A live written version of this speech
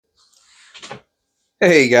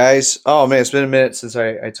Hey guys. Oh man, it's been a minute since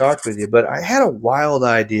I talked with you, but I had a wild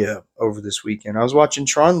idea over this weekend. I was watching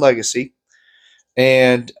Tron Legacy,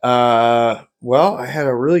 and well, I had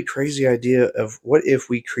a really crazy idea of what if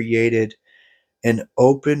we created an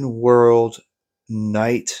open world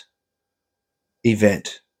night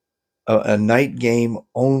event, a night game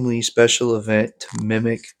only special event to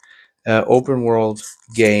mimic open world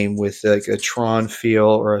game with like a Tron feel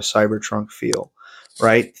or a Cybertrunk feel,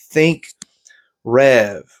 right? Think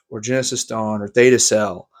Rev or Genesis Dawn or Theta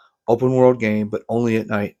Cell, open world game, but only at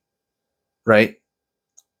night, right?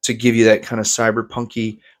 To give you that kind of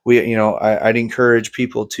cyberpunky. I'd encourage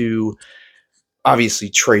people to obviously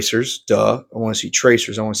tracers. Duh, I want to see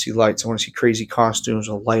tracers. I want to see lights. I want to see crazy costumes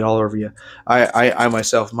with light all over you. I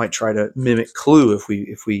myself might try to mimic Clue if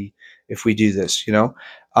we do this.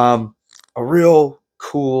 A real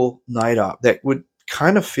cool night op that would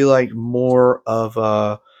kind of feel like more of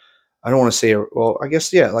a I don't want to say, well, I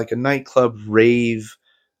guess, yeah, like a nightclub rave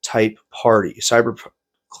type party, cyber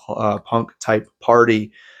punk type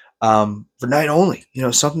party for night only.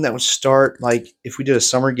 Something that would start like if we did a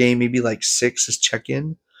summer game, maybe like 6 as check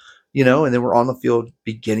in, and then we're on the field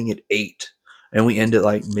beginning at 8 and we end at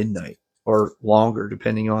like midnight or longer,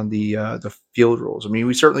 depending on the field rules. I mean,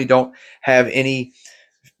 we certainly don't have any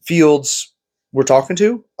fields we're talking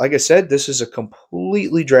to. Like I said, this is a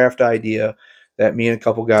completely draft idea that me and a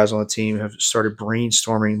couple guys on the team have started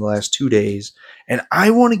brainstorming the last 2 days. And I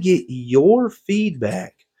want to get your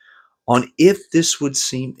feedback on if this would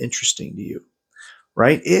seem interesting to you,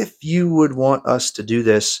 right? If you would want us to do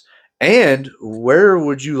this and where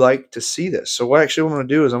would you like to see this? So what actually I'm going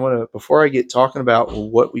to do is before I get talking about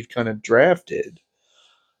what we've kind of drafted,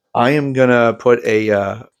 I am going to put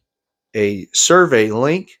a survey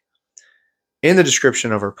link in the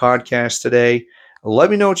description of our podcast today.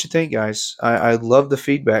 Let me know what you think, guys. I love the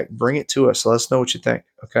feedback. Bring it to us. Let us know what you think.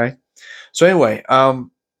 Okay. So anyway,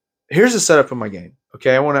 here's the setup of my game.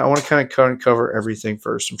 Okay, I want to kind of cover everything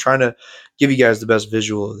first. I'm trying to give you guys the best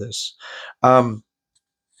visual of this. Um,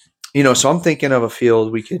 so I'm thinking of a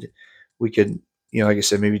field we could like I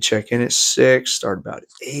said, maybe check in at 6, start about at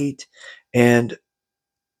 8, and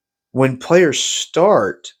when players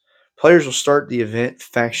will start the event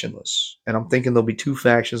factionless. And I'm thinking there'll be two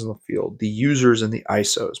factions in the field, the users and the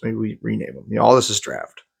ISOs. Maybe we rename them. All this is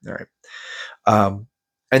draft. All right. Um,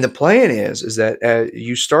 and the plan is that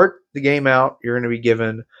you start the game out, you're going to be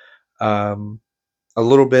given um, a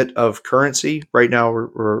little bit of currency. Right now,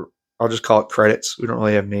 I'll just call it credits. We don't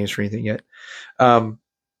really have names for anything yet. Um,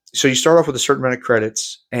 so you start off with a certain amount of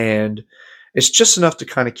credits, and it's just enough to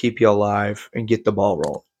kind of keep you alive and get the ball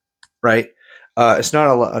rolling, right? It's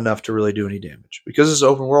not enough to really do any damage because it's an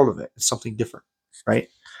open world event. It's something different, right?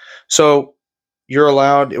 So you're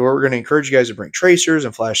allowed. We're going to encourage you guys to bring tracers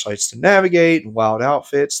and flashlights to navigate, and wild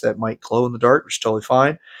outfits that might glow in the dark, which is totally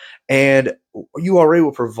fine. And URA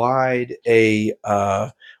will provide a.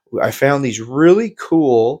 I found these really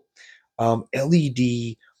cool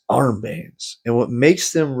LED armbands, and what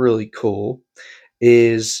makes them really cool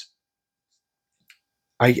is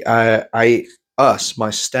my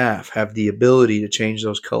staff have the ability to change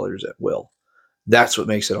those colors at will. That's what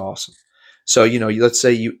makes it awesome. So, let's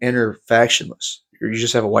say you enter factionless, or you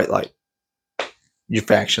just have a white light. You're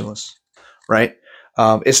factionless, right?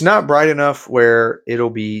 It's not bright enough where it'll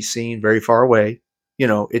be seen very far away.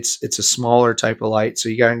 It's a smaller type of light, so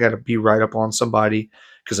you got to be right up on somebody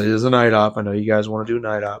because it is a night op. I know you guys want to do a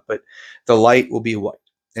night op, but the light will be white.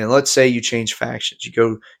 And let's say you change factions.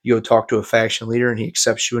 You go talk to a faction leader, and he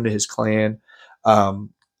accepts you into his clan. Um,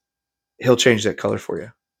 he'll change that color for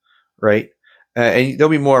you, right? And there'll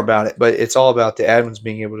be more about it, but it's all about the admins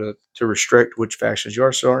being able to restrict which factions you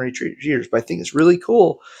are. So already treaters. But I think it's really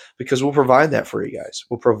cool because we'll provide that for you guys.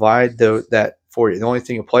 We'll provide that for you. The only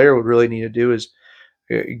thing a player would really need to do is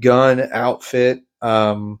gun, outfit,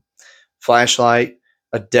 flashlight,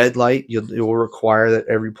 a deadlight. You'll require that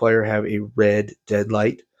every player have a red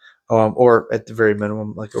deadlight, or at the very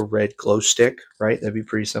minimum, like a red glow stick. Right? That'd be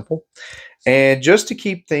pretty simple. And just to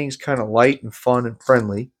keep things kind of light and fun and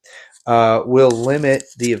friendly, we'll limit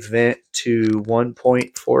the event to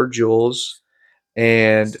 1.4 joules,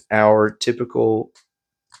 and our typical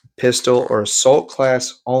pistol or assault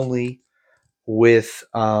class only with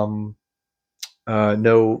no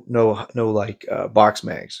like box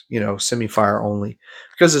mags, semi fire only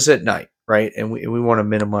because it's at night, right? And we want to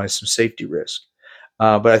minimize some safety risk.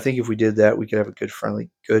 But I think if we did that, we could have a good, friendly,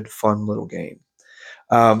 good, fun little game.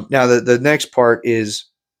 Now the next part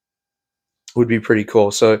would be pretty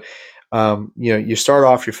cool. So you start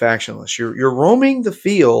off your factionless. You're roaming the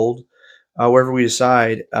field wherever we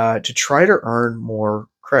decide to try to earn more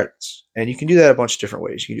credits. And you can do that a bunch of different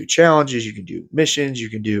ways. You can do challenges, you can do missions, you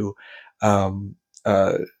can do um,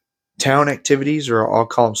 uh, town activities, or I'll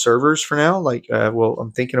call them servers for now. Like,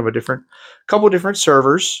 I'm thinking of couple different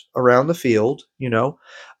servers around the field.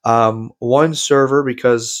 One server,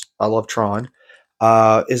 because I love Tron,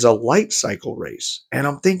 is a light cycle race, and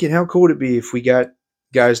I'm thinking, how cool would it be if we got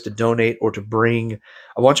guys to donate or to bring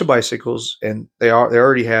a bunch of bicycles, and they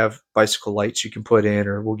already have bicycle lights you can put in,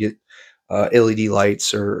 or we'll get LED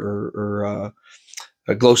lights or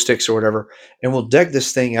glow sticks or whatever, and we'll deck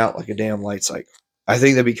this thing out like a damn light cycle. I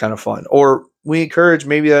think that'd be kind of fun. Or we encourage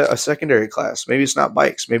maybe a secondary class. Maybe it's not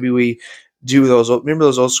bikes. Maybe we do those. Remember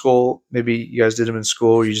those old school? Maybe you guys did them in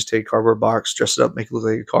school. You just take a cardboard box, dress it up, make it look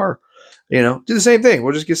like a car. Do the same thing.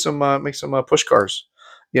 We'll just get make some push cars.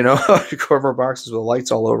 Cardboard boxes with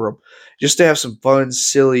lights all over them, just to have some fun,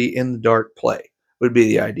 silly, in the dark play would be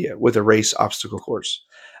the idea with a race obstacle course.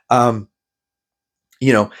 Um,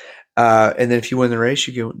 you know, and then if you win the race,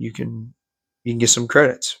 you can get some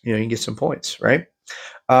credits. You can get some points, right?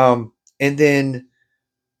 And then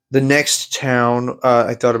the next town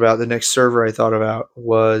I thought about, the next server I thought about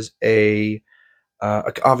was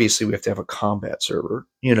obviously we have to have a combat server.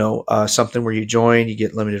 Something where you join, you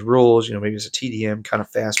get limited rules. Maybe it's a TDM kind of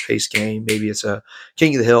fast paced game. Maybe it's a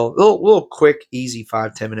King of the Hill, little quick, easy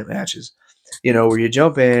 5-10 minute matches. Where you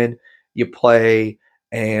jump in, you play,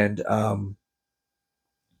 and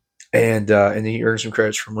then you earn some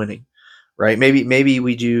credits from winning, right? Maybe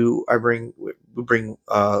we do. We bring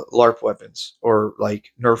LARP weapons, or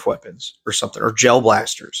like Nerf weapons or something, or gel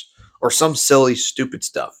blasters, or some silly stupid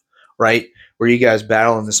stuff, right? Where you guys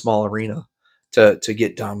battle in the small arena to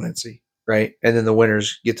get dominancy, right? And then the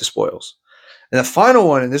winners get the spoils. And the final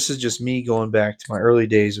one, and this is just me going back to my early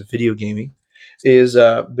days of video gaming, is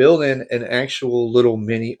building an actual little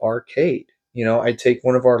mini arcade. I take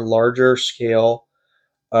one of our larger scale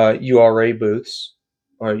URA booths,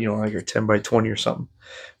 or like a 10 by 20 or something.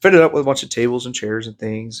 Fit it up with a bunch of tables and chairs and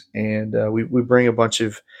things, and we bring a bunch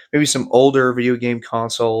of maybe some older video game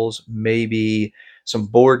consoles, maybe some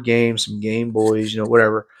board games, some Game Boys,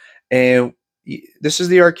 whatever. And this is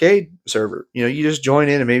the arcade server. You just join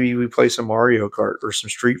in, and maybe we play some Mario Kart or some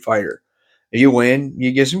Street Fighter. If you win,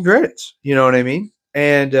 you get some credits. You know what I mean?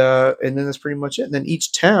 And then that's pretty much it. And then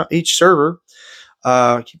each server,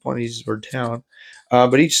 I keep wanting to use the word town.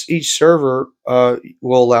 But each server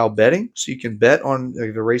will allow betting, so you can bet on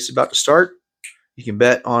the race about to start. You can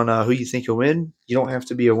bet on who you think will win. You don't have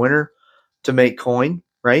to be a winner to make coin,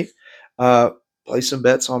 right? Play some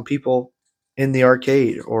bets on people in the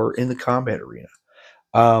arcade or in the combat arena.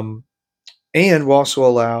 Um, and we'll also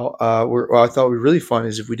allow. What I thought would be really fun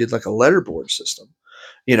is if we did like a letterboard system.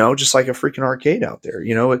 Just like a freaking arcade out there.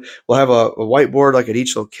 We'll have a whiteboard like at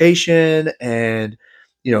each location, and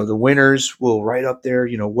the winners will write up there,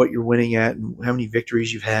 what you're winning at and how many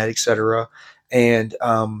victories you've had, etc. And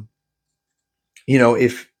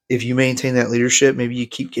if you maintain that leadership, maybe you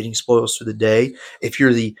keep getting spoils through the day. If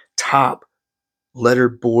you're the top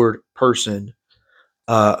letterboard person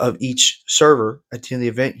of each server at the end of the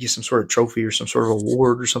event, you get some sort of trophy or some sort of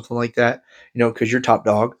award or something like that, because you're top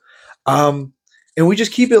dog. And we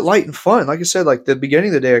just keep it light and fun. Like I said, like the beginning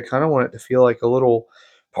of the day, I kind of want it to feel like a little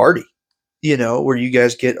party, where you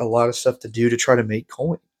guys get a lot of stuff to do to try to make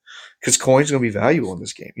coin, because coin's going to be valuable in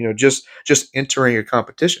this game. Just entering a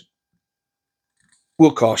competition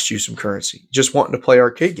will cost you some currency. Just wanting to play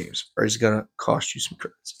arcade games is going to cost you some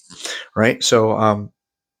currency, right? So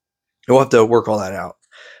we'll have to work all that out.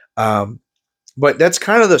 But that's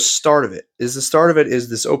kind of the start of it. Is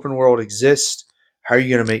this open world exists? How are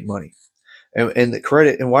you going to make money? And the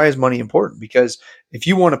credit, and why is money important? Because if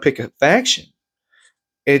you want to pick a faction,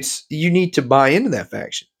 you need to buy into that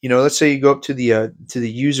faction. Let's say you go up to the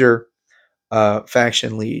user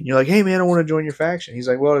faction lead, and you're like, "Hey man, I want to join your faction." He's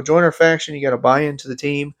like, "Well, to join our faction, you got to buy into the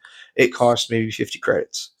team. It costs maybe 50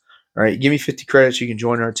 credits. All right, give me 50 credits, you can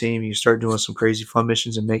join our team. You can start doing some crazy fun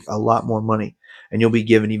missions and make a lot more money, and you'll be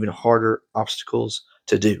given even harder obstacles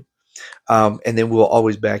to do. And then we'll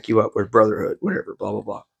always back you up with Brotherhood, whatever, blah blah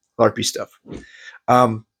blah, LARPy stuff."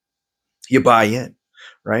 You buy in,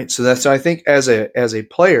 right? So that's, I think, as a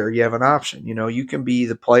player, you have an option. You can be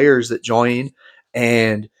the players that join,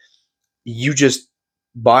 and you just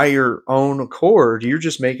by your own accord, you're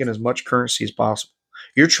just making as much currency as possible.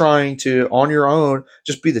 You're trying to, on your own,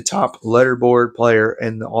 just be the top letterboard player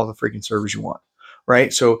in all the freaking servers you want,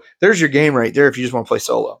 right? So there's your game right there. If you just want to play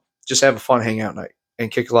solo, just have a fun hangout night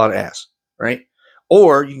and kick a lot of ass, right?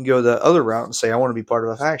 Or you can go the other route and say, I want to be part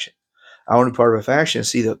of a faction. I want to be part of a faction and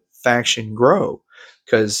see the faction grow,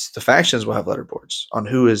 because the factions will have letterboards on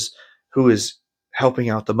who is helping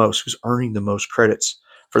out the most, who's earning the most credits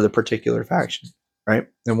for the particular faction, right?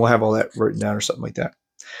 And we'll have all that written down or something like that.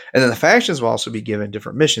 And then the factions will also be given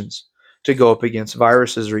different missions to go up against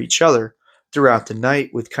viruses or each other throughout the night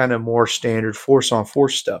with kind of more standard force on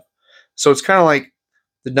force stuff. So it's kind of like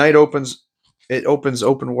the night opens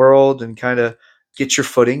open world and kind of gets your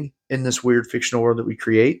footing in this weird fictional world that we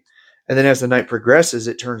create. And then as the night progresses,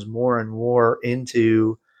 it turns more and more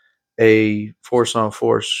into a force on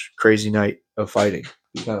force crazy night of fighting.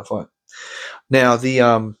 Be kind of fun. Now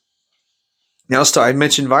I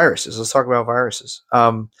mentioned viruses. Let's talk about viruses.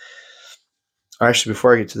 Actually,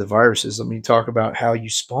 before I get to the viruses, let me talk about how you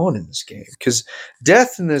spawn in this game. Because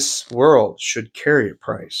death in this world should carry a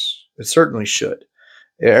price. It certainly should.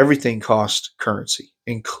 Everything costs currency,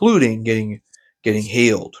 including getting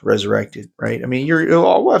healed, resurrected. Right? I mean,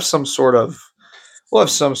 we'll have some sort of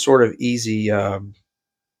easy,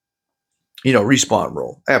 respawn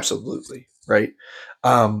roll. Absolutely, right?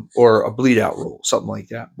 Or a bleed out roll, something like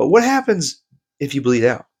that. But what happens if you bleed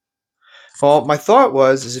out? Well, my thought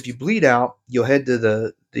is if you bleed out, you'll head to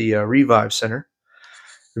the revive center.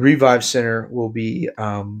 The revive center will be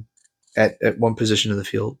at one position of the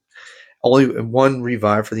field. Only one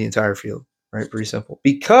revive for the entire field, right? Pretty simple.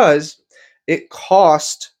 Because it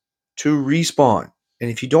costs to respawn. And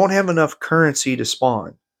if you don't have enough currency to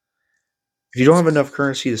spawn,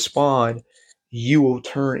 you will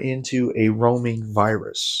turn into a roaming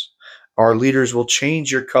virus. Our leaders will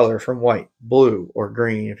change your color from white, blue, or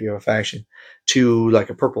green if you have a faction to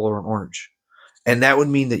like a purple or an orange. And that would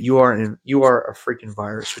mean that you are a freaking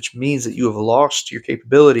virus, which means that you have lost your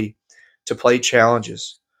capability to play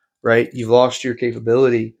challenges, right? You've lost your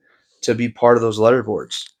capability to be part of those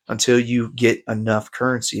letterboards until you get enough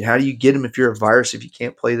currency. And how do you get them if you're a virus if you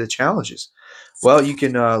can't play the challenges? Well, you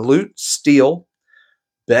can loot, steal,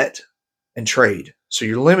 bet, and trade. So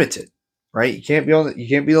you're limited, right? You can't be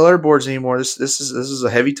the letterboards anymore. This is a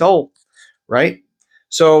heavy toll, right?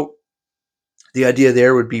 So the idea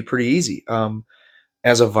there would be pretty easy.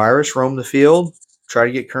 As a virus, roam the field, try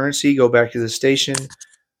to get currency, go back to the station,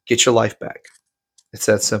 get your life back. It's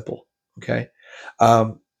that simple. Okay.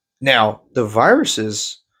 Now the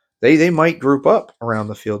viruses, they might group up around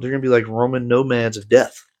the field. They're going to be like Roman nomads of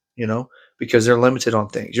death, because they're limited on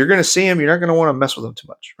things. You're going to see them. You're not going to want to mess with them too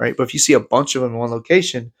much, right? But if you see a bunch of them in one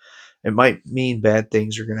location, it might mean bad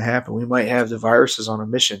things are going to happen. We might have the viruses on a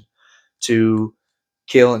mission to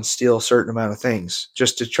kill and steal a certain amount of things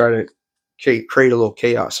just to try to create a little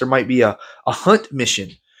chaos. There might be a hunt mission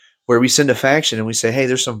where we send a faction and we say, hey,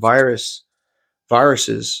 there's some viruses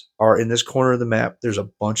are in this corner of the map. There's a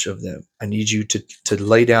bunch of them. I need you to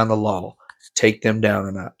lay down the law, take them down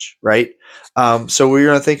a notch, right? So we're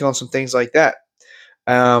going to think on some things like that.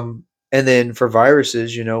 And then for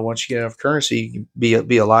viruses, once you get enough currency, you can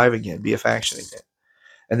be alive again, be a faction again.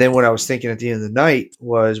 And then what I was thinking at the end of the night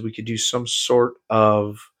was we could do some sort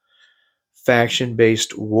of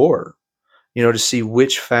faction-based war, to see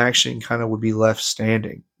which faction kind of would be left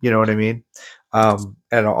standing. You know what I mean? At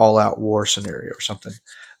an all-out war scenario or something.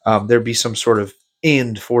 There'd be some sort of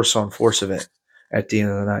end force-on-force event at the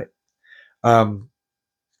end of the night.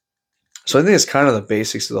 So I think it's kind of the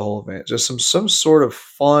basics of the whole event. Just some sort of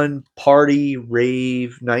fun party,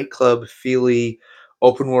 rave, nightclub, feely,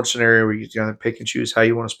 open world scenario where you kind of pick and choose how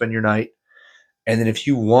you want to spend your night. And then if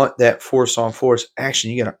you want that force on force action,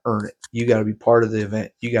 you got to earn it. You got to be part of the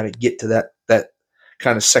event. You got to get to that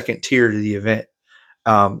kind of second tier to the event.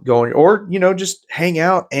 Just hang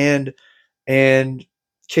out and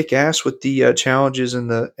kick ass with the challenges and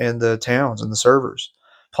the towns and the servers,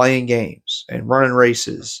 playing games and running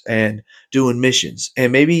races and doing missions.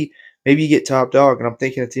 And maybe you get top dog. And I'm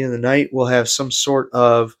thinking at the end of the night, we'll have some sort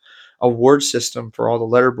of award system for all the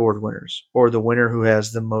letterboard winners, or the winner who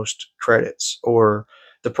has the most credits, or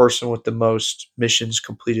the person with the most missions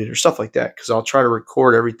completed, or stuff like that. Because I'll try to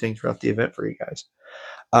record everything throughout the event for you guys.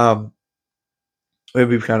 It'd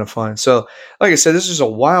be kind of fun. So, like I said, this is a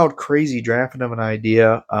wild, crazy drafting of an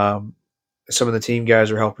idea. Some of the team guys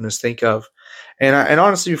are helping us think of, and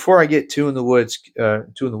honestly, before I get too in the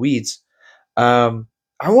weeds, I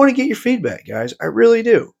want to get your feedback, guys. I really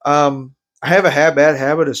do. I have a bad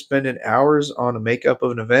habit of spending hours on a makeup of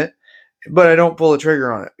an event, but I don't pull the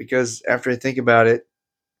trigger on it because after I think about it,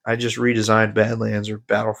 I just redesigned Badlands or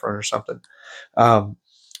Battlefront or something.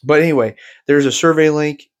 But anyway, there's a survey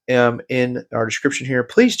link in our description here.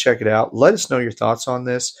 Please check it out. Let us know your thoughts on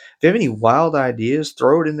this. If you have any wild ideas,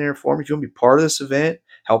 throw it in there for me. If you want to be part of this event,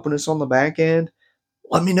 helping us on the back end,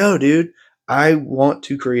 let me know, dude. I want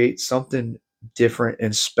to create something different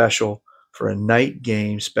and special for a night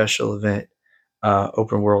game special event,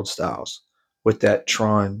 open world styles. with that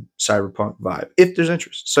Tron cyberpunk vibe, if there's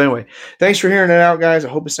interest. So anyway, thanks for hearing it out, guys. I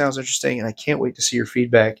hope it sounds interesting, and I can't wait to see your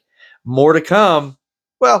feedback. More to come.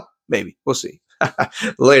 Well, maybe. We'll see.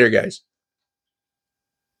 Later, guys.